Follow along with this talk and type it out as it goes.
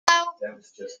That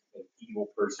was just an evil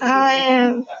person. I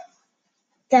am.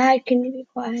 Dad, can you be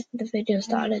quiet? The video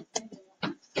started.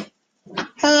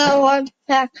 Hello, I'm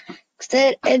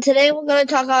Paxton, and today we're going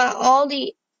to talk about all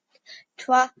the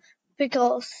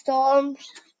tropical storms,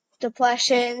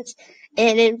 depressions,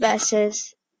 and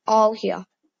investors all here.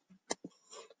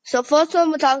 So first one,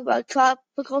 we'll talk about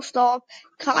tropical storm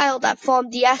Kyle that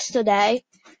formed yesterday.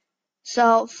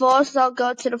 So first, I'll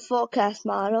go to the forecast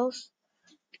models.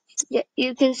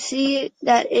 You can see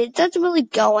that it doesn't really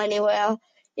go anywhere.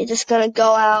 It's just going to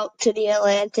go out to the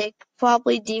Atlantic,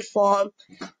 probably deform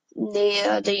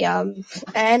near the end.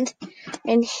 And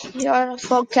here are the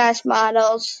forecast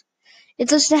models. It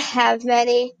doesn't have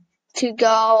many to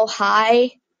go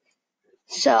high.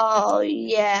 So,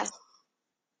 yeah.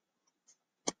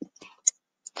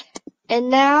 And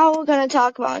now we're going to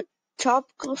talk about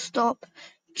Tropical Storm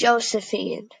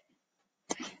Josephine,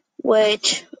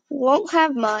 which won't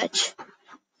have much.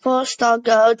 First, I'll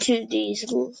go to these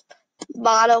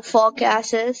model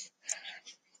forecasters.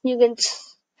 You can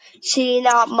see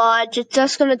not much. It's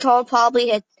just going to probably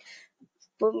hit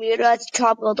Bermuda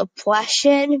tropical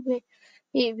depression,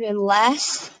 even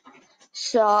less.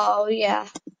 So, yeah,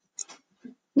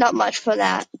 not much for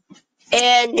that.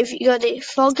 And if you go to the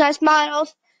forecast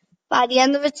models, by the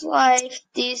end of its life,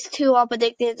 these two are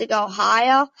predicted to go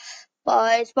higher,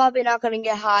 but it's probably not going to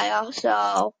get higher.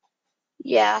 So,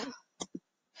 yeah.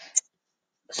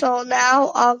 So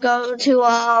now I'll go to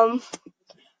a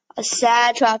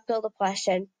sad tropical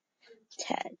depression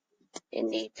 10 in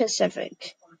the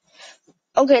Pacific.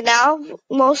 Okay, now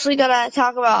mostly gonna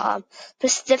talk about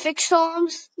Pacific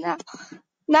storms.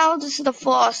 Now this is the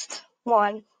first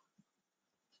one.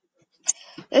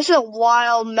 This is a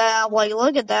wild map. Like,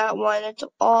 look at that one. It's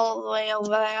all the way over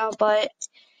there, but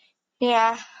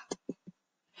yeah.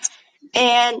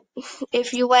 And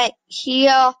if you went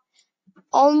here,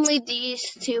 only these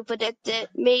two predicted,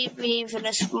 maybe even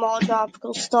a small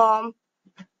tropical storm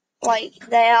like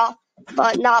there,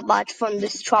 but not much from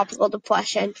this tropical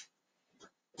depression.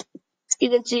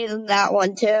 You can see that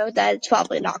one too, that it's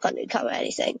probably not going to become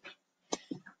anything.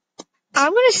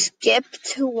 I'm going to skip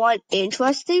to one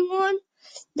interesting one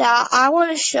that I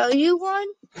want to show you.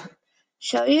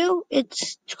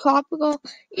 It's Tropical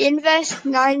Invest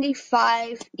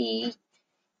 95E.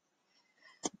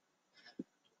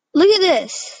 Look at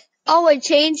this. Oh, it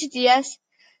changed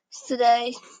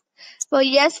yesterday. But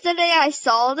yesterday I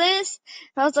saw this,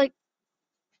 and I was like,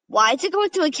 why is it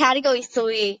going to a Category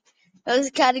 3? It was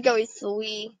a Category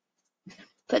 3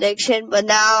 prediction, but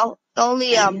now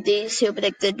only these two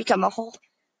predicted become a whole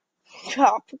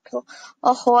tropical,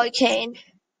 a hurricane.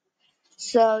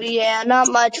 So yeah, not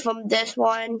much from this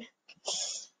one.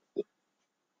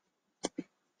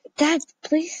 Dad,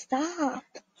 please stop.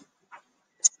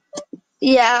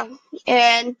 Yeah,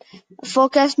 and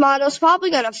forecast model's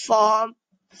probably gonna form.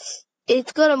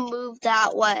 It's gonna move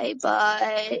that way,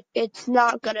 but it's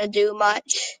not gonna do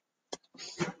much.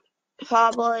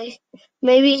 Probably.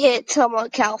 Maybe hit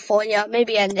somewhat California,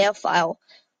 maybe end their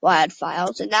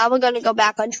wildfires. And now we're gonna go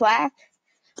back on track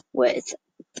with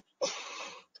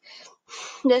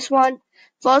this one.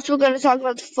 First, we're gonna talk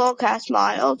about the forecast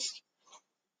models.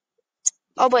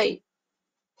 Oh wait,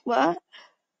 what?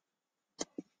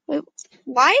 Wait,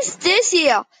 why is this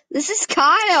here? This is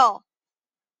Kyle.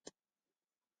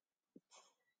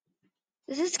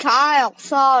 This is Kyle.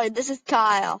 Sorry, this is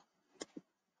Kyle.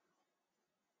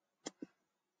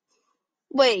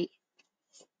 Wait.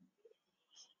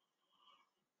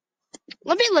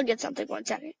 Let me look at something 1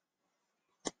 second.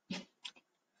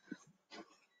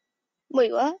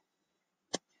 Wait, what?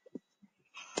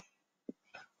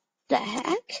 The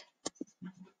heck?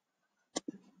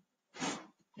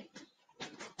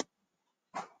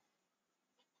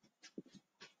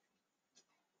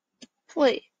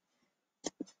 Wait.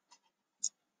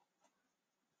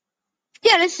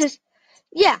 Yeah, this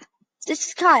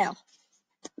is Kyle.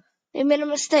 They made a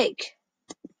mistake.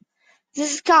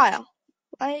 This is Kyle,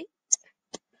 right?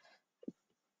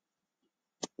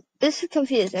 This is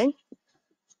confusing.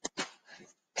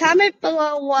 Comment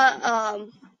below what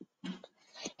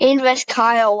Invest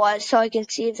Kyle was so I can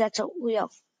see if that's a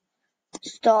real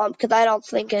storm, because I don't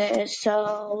think it is,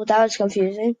 so that was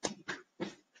confusing.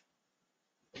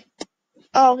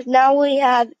 Oh, now we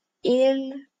have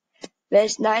Invest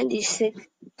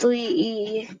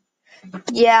 96.3E.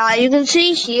 Yeah, you can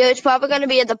see here it's probably going to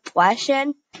be a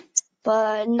depression,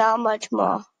 but not much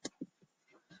more.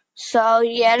 So,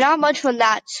 yeah, not much from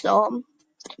that storm.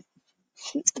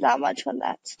 Not much from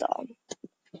that storm.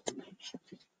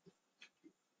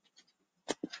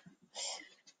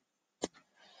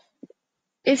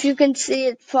 If you can see,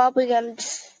 it's probably going to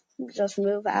just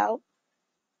move out.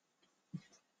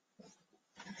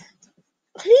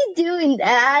 What are you doing,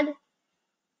 Dad?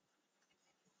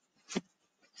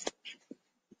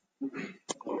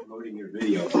 Promoting your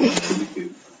video on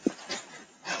YouTube.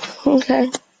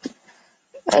 Okay.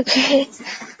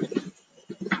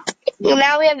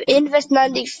 Now we have Invest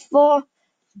 94,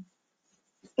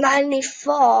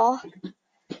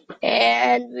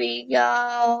 and we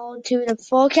go to the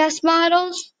forecast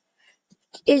models.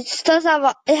 It has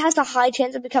a high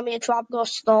chance of becoming a tropical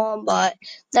storm, but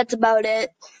that's about it.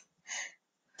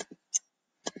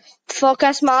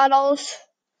 Forecast models,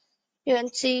 you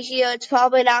can see here, it's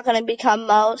probably not going to become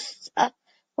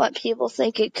what people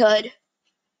think it could,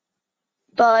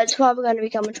 but it's probably going to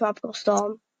become a tropical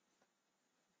storm.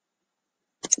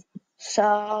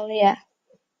 So, yeah.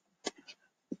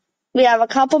 We have a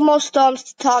couple more storms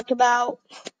to talk about.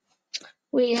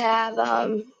 We have,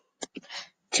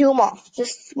 2 more.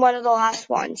 Just one of the last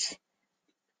ones.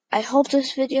 I hope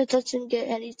this video doesn't get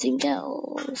anything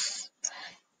else.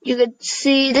 You could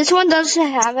see this one doesn't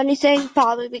have anything,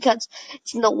 probably because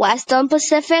it's in the Western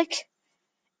Pacific.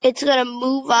 It's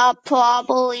gonna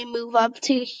probably move up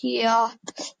to here,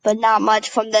 but not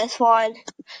much from this one.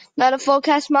 Not a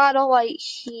forecast model right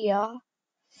here.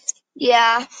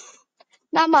 Yeah,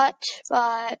 not much,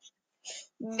 but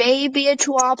maybe a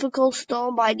tropical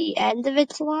storm by the end of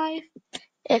its life,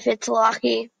 if it's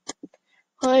lucky.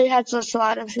 Well, it has a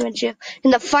lot of information.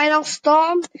 And the final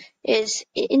storm is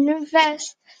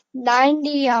Invest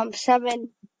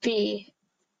 97B.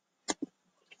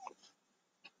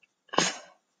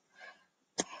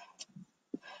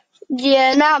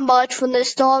 Yeah, not much from the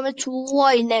storm. It's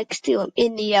right next to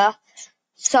India.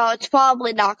 So it's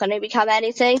probably not going to become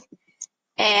anything.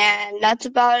 And that's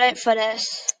about it for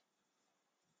this.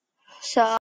 So.